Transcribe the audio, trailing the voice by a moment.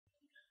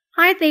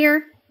Hi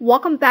there,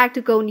 welcome back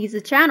to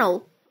GoalNiza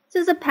channel.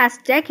 Since the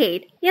past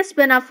decade, it has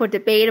been up for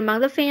debate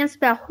among the fans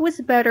about who is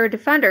the better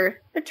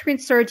defender between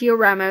Sergio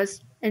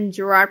Ramos and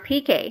Gerard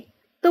Pique.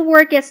 The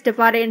work gets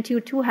divided into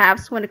two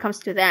halves when it comes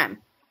to them.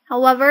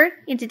 However,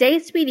 in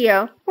today's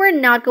video, we're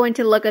not going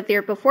to look at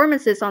their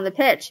performances on the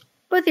pitch,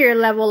 but their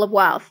level of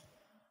wealth.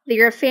 They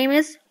are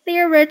famous, they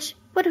are rich,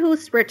 but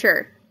who's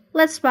richer?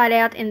 Let's find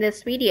out in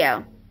this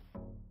video.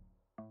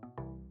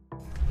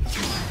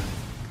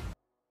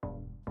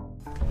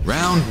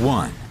 Round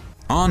 1.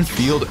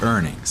 On-field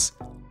earnings.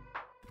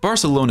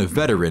 Barcelona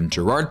veteran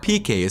Gerard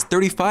Pique is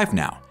 35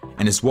 now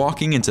and is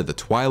walking into the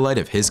twilight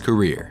of his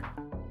career.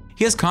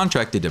 He has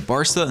contracted to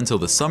Barca until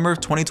the summer of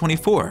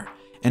 2024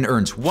 and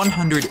earns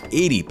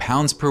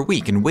 £180 per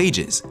week in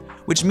wages,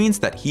 which means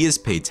that he is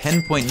paid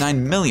 £10.9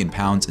 million in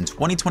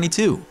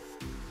 2022.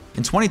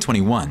 In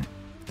 2021,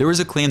 there was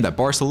a claim that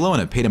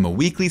Barcelona paid him a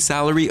weekly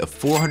salary of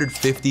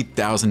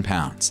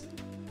 £450,000.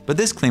 But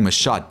this claim was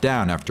shot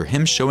down after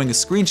him showing a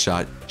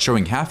screenshot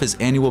showing half his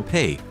annual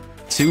pay,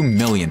 £2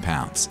 million.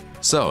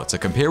 So, to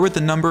compare with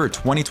the number of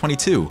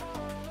 2022,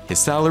 his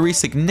salary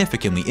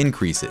significantly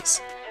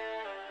increases.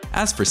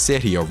 As for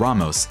Sergio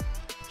Ramos,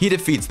 he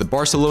defeats the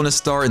Barcelona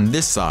star in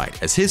this side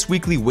as his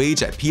weekly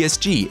wage at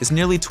PSG is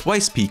nearly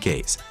twice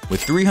Pique's,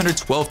 with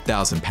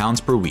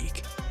 £312,000 per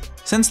week.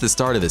 Since the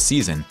start of the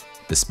season,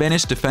 the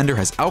Spanish defender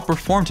has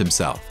outperformed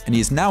himself and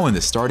he is now in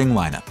the starting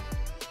lineup.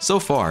 So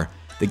far,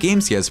 the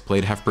games he has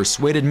played have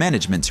persuaded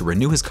management to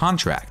renew his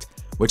contract,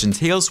 which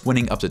entails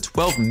winning up to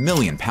 £12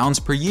 million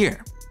per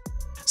year.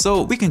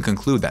 So we can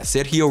conclude that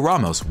Sergio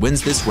Ramos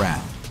wins this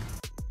round.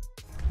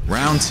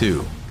 Round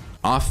 2.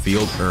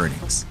 Off-field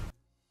earnings.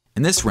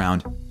 In this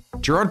round,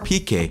 Gerard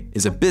Pique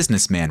is a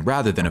businessman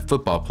rather than a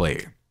football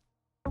player.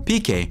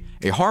 Pique,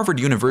 a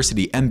Harvard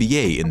University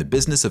MBA in the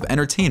business of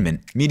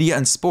entertainment, media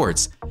and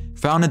sports,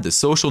 founded the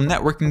social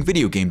networking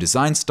video game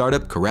design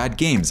startup Gerard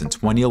Games in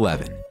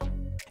 2011.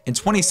 In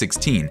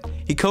 2016,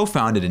 he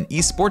co-founded an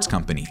esports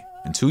company,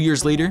 and 2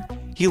 years later,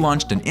 he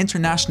launched an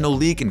international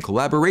league in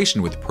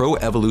collaboration with Pro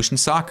Evolution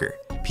Soccer,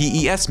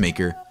 PES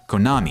maker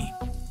Konami.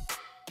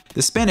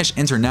 The Spanish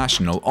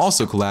international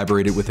also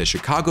collaborated with a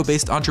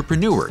Chicago-based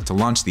entrepreneur to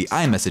launch the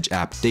iMessage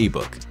app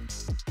Daybook.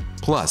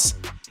 Plus,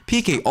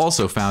 Pique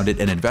also founded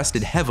and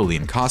invested heavily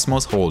in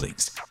Cosmos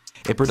Holdings,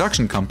 a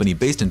production company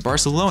based in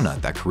Barcelona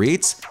that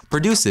creates,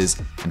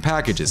 produces, and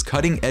packages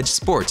cutting-edge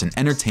sports and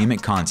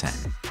entertainment content.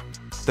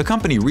 The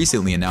company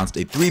recently announced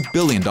a $3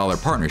 billion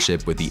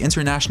partnership with the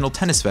International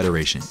Tennis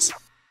Federations.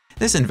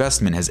 This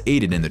investment has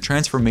aided in the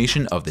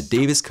transformation of the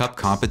Davis Cup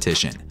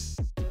competition.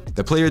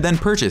 The player then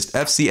purchased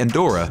FC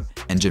Andorra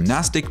and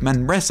Gimnàstic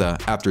Manresa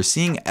after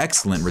seeing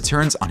excellent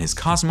returns on his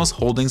Cosmos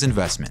Holdings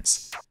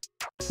investments.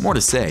 More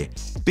to say,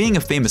 being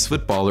a famous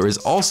footballer is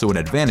also an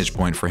advantage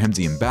point for him to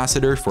be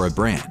ambassador for a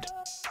brand.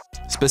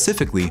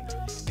 Specifically,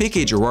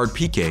 Gerard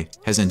Pique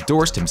has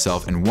endorsed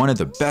himself in one of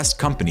the best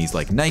companies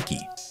like Nike,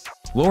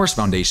 Loris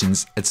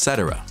Foundations,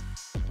 etc.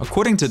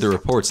 According to the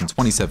reports in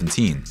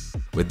 2017,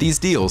 with these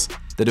deals,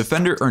 the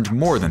defender earned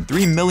more than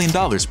 $3 million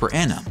per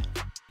annum.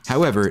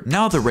 However,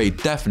 now the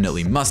rate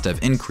definitely must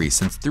have increased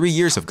since 3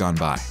 years have gone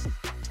by.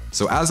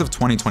 So as of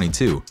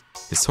 2022,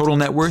 his total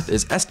net worth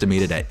is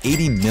estimated at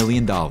 $80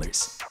 million.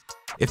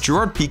 If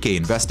Gerard Pique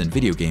invests in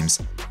video games,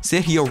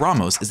 Sergio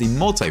Ramos is a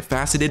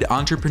multifaceted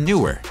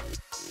entrepreneur.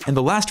 In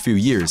the last few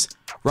years,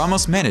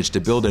 Ramos managed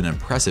to build an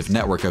impressive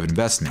network of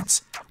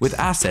investments, with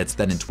assets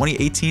that in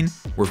 2018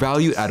 were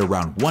valued at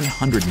around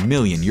 100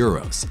 million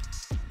euros.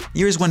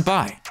 Years went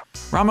by.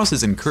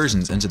 Ramos's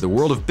incursions into the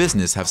world of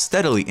business have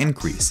steadily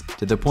increased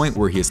to the point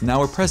where he is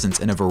now a presence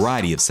in a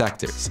variety of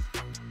sectors.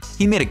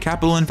 He made a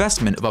capital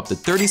investment of up to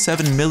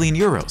 37 million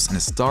euros in a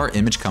star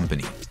image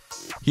company.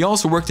 He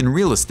also worked in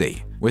real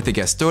estate with the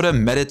Gestora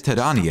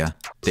Mediterránea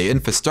de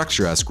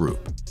Infraestructuras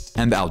Group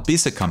and the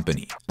Albiza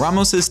company.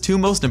 Ramos's two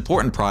most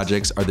important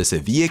projects are the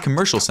Sevilla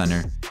Commercial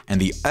Center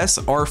and the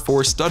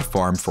SR4 stud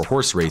farm for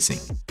horse racing.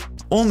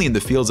 Only in the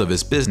fields of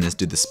his business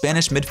do the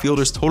Spanish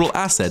midfielder's total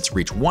assets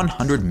reach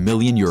 100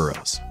 million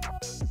euros.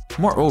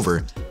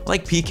 Moreover,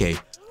 like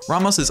Pique,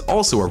 Ramos is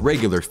also a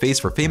regular face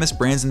for famous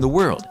brands in the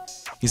world.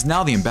 He's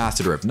now the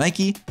ambassador of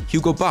Nike,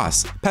 Hugo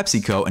Boss,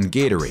 PepsiCo, and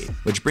Gatorade,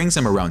 which brings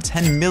him around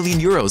 10 million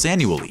euros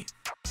annually.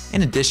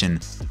 In addition,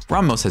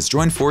 Ramos has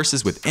joined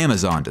forces with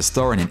Amazon to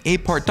star in an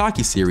 8-part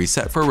docuseries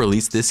set for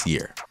release this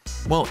year.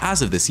 Well,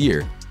 as of this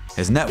year,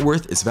 his net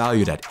worth is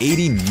valued at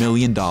 $80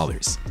 million.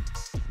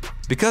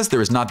 Because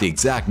there is not the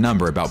exact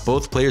number about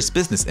both players'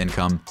 business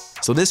income,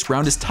 so this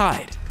round is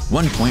tied,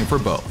 1 point for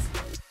both.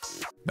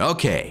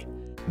 Okay,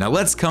 now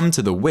let's come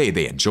to the way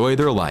they enjoy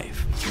their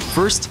life.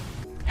 First,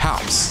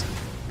 house.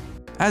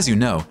 As you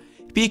know,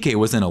 Pique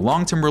was in a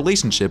long-term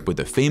relationship with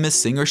the famous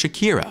singer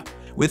Shakira,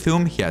 with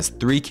whom he has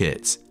 3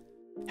 kids.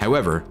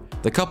 However,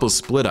 the couple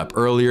split up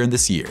earlier in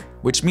this year,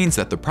 which means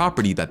that the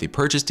property that they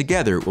purchased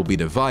together will be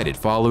divided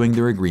following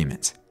their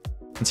agreement.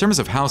 In terms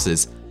of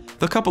houses,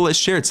 the couple has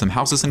shared some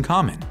houses in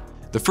common.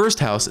 The first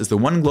house is the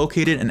one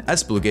located in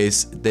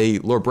Esplugues de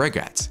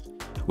Llobregat,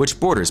 which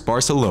borders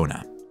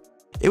Barcelona.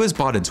 It was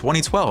bought in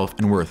 2012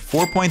 and worth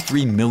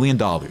 $4.3 million.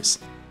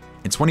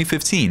 In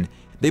 2015,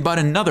 they bought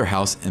another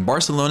house in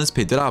Barcelona's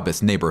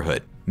Pedralbes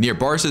neighborhood, near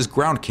Barca's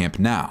ground camp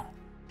now.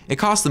 It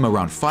cost them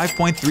around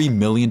 $5.3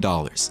 million.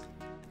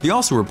 They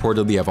also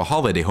reportedly have a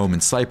holiday home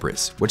in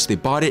Cyprus, which they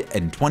bought it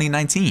in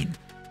 2019.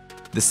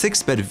 The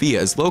 6-bed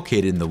villa is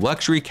located in the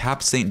luxury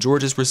Cap St.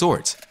 George's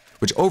Resort,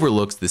 which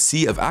overlooks the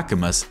Sea of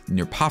Akamas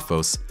near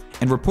Paphos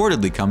and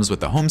reportedly comes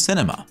with a home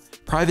cinema,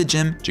 private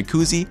gym,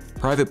 jacuzzi,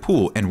 private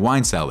pool, and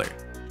wine cellar.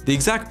 The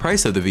exact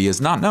price of the villa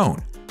is not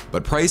known,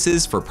 but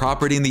prices for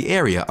property in the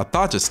area are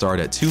thought to start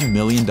at $2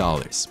 million.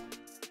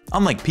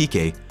 Unlike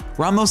Pique,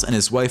 Ramos and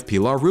his wife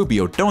Pilar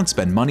Rubio don't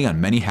spend money on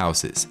many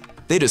houses.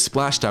 They just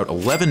splashed out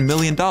 $11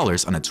 million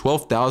on a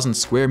 12,000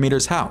 square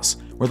meters house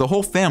where the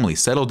whole family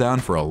settled down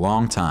for a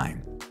long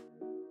time.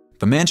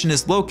 The mansion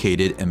is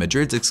located in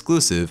Madrid's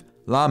exclusive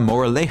La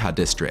Moraleja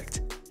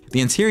district.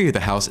 The interior of the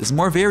house is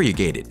more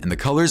variegated and the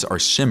colors are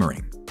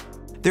shimmering.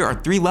 There are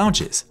 3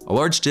 lounges, a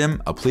large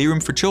gym, a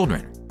playroom for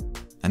children,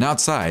 and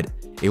outside,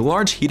 a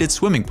large heated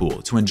swimming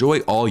pool to enjoy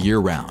all year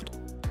round.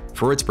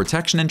 For its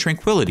protection and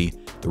tranquility,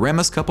 the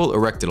Ramos couple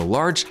erected a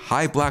large,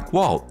 high black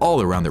wall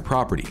all around their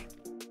property.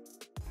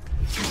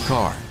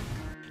 Car.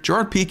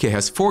 Gerard Pique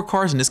has 4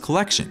 cars in his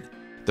collection.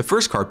 The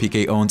first car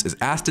Pique owns is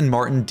Aston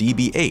Martin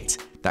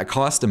DB8 that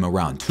cost him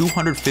around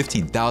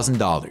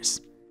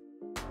 $215,000.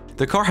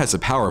 The car has a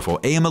powerful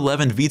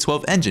AM11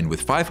 V12 engine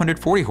with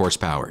 540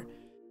 horsepower.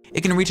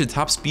 It can reach a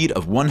top speed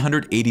of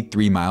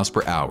 183 miles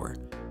per hour.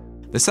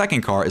 The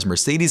second car is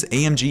Mercedes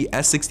AMG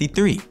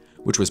S63,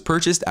 which was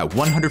purchased at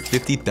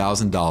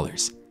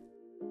 $150,000.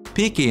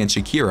 Pique and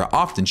Shakira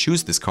often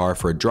choose this car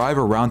for a drive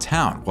around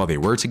town while they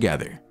were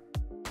together.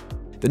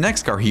 The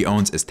next car he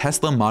owns is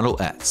Tesla Model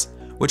S,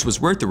 which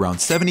was worth around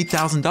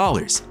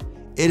 $70,000.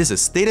 It is a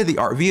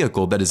state-of-the-art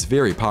vehicle that is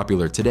very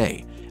popular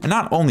today, and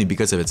not only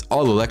because of its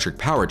all-electric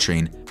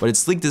powertrain, but its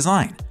sleek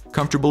design,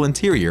 comfortable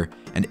interior,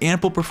 and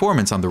ample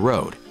performance on the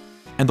road.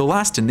 And the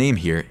last to name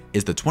here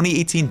is the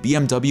 2018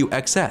 BMW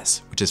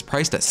XS, which is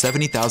priced at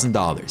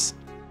 $70,000.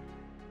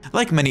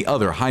 Like many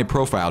other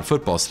high-profile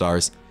football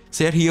stars,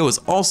 Sergio is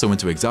also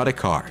into exotic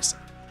cars.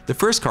 The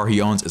first car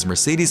he owns is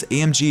Mercedes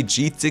AMG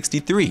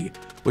G63,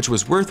 which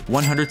was worth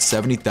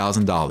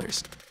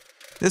 $170,000.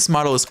 This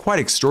model is quite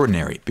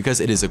extraordinary because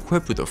it is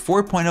equipped with a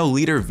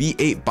 4.0-liter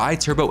V8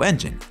 bi-turbo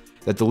engine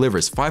that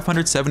delivers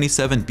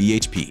 577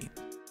 bhp.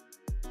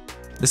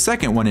 The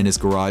second one in his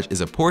garage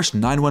is a Porsche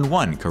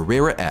 911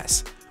 Carrera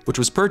S, which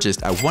was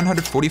purchased at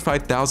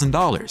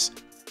 $145,000.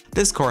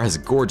 This car has a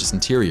gorgeous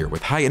interior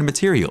with high-end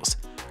materials,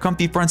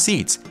 comfy front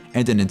seats,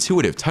 and an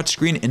intuitive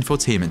touchscreen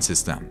infotainment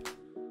system.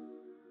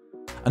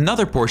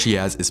 Another Porsche he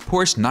has is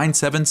Porsche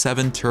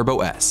 977 Turbo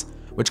S,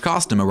 which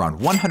cost him around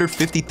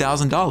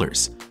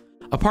 $150,000.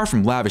 Apart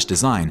from lavish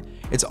design,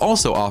 it's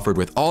also offered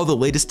with all the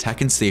latest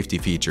tech and safety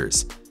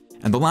features.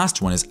 And the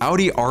last one is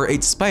Audi R8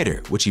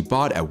 Spyder, which he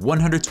bought at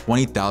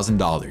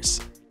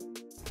 $120,000.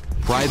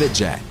 Private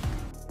jet.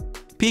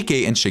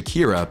 Pique and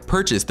Shakira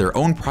purchased their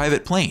own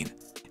private plane,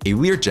 a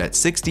Learjet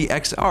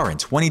 60XR in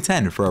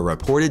 2010 for a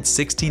reported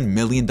 $16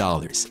 million.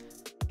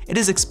 It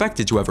is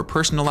expected to have a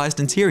personalized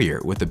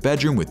interior with a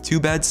bedroom with 2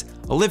 beds,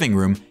 a living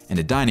room, and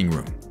a dining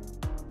room.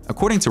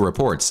 According to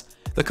reports,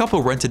 the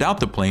couple rented out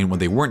the plane when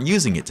they weren't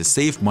using it to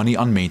save money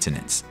on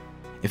maintenance.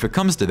 If it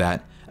comes to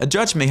that, a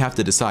judge may have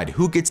to decide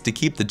who gets to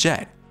keep the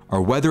jet,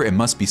 or whether it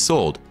must be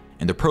sold,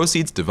 and the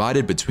proceeds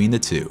divided between the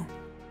two.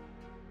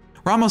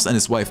 Ramos and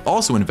his wife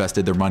also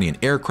invested their money in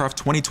Aircraft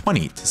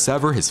 2020 to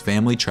sever his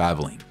family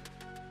traveling.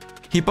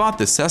 He bought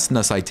the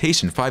Cessna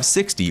Citation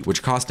 560,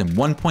 which cost him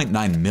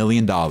 $1.9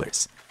 million.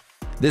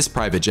 This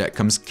private jet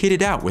comes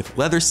kitted out with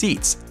leather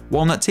seats,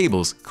 walnut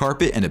tables,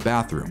 carpet, and a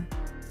bathroom.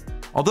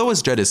 Although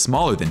his jet is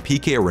smaller than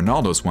Pique or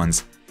Ronaldo's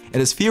ones, it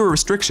has fewer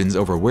restrictions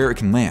over where it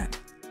can land.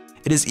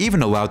 It is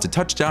even allowed to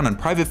touch down on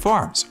private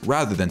farms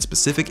rather than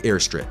specific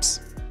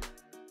airstrips.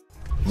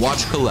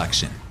 Watch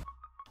collection.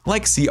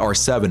 Like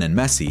CR7 and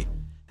Messi,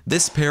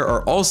 this pair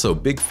are also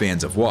big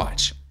fans of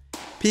watch.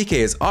 Pique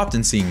is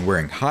often seen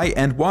wearing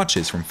high-end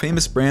watches from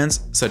famous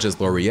brands such as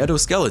Laureato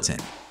Skeleton,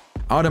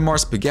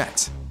 Audemars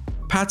Piguet,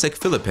 Patek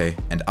Philippe,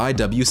 and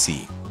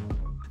IWC.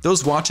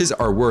 Those watches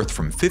are worth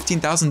from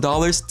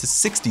 $15,000 to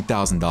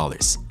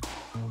 $60,000.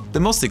 The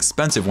most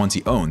expensive ones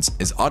he owns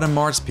is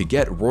Audemars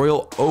Piguet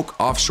Royal Oak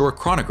Offshore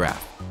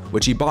Chronograph,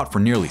 which he bought for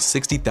nearly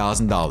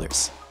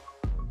 $60,000.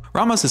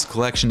 Ramos'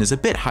 collection is a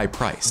bit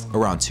high-priced,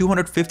 around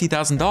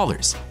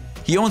 $250,000.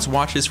 He owns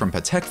watches from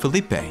Patek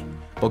Philippe,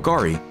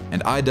 Bulgari,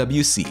 and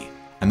IWC,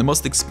 and the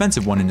most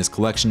expensive one in his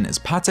collection is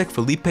Patek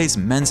Philippe's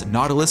men's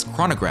Nautilus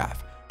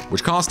Chronograph,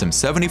 which cost him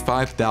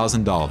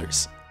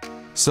 $75,000.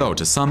 So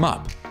to sum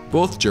up,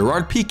 both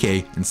Gerard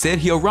Pique and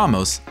Sergio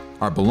Ramos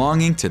are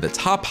belonging to the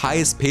top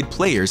highest paid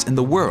players in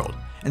the world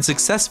and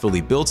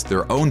successfully built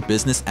their own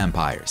business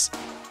empires.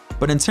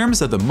 But in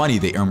terms of the money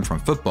they earn from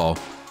football,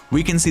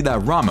 we can see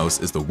that Ramos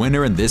is the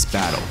winner in this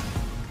battle.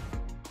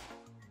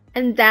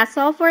 And that's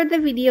all for the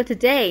video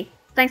today.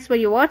 Thanks for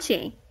your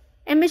watching.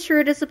 And be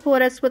sure to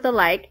support us with a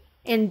like,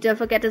 and don't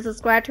forget to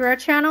subscribe to our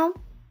channel.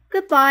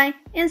 Goodbye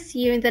and see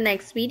you in the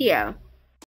next video.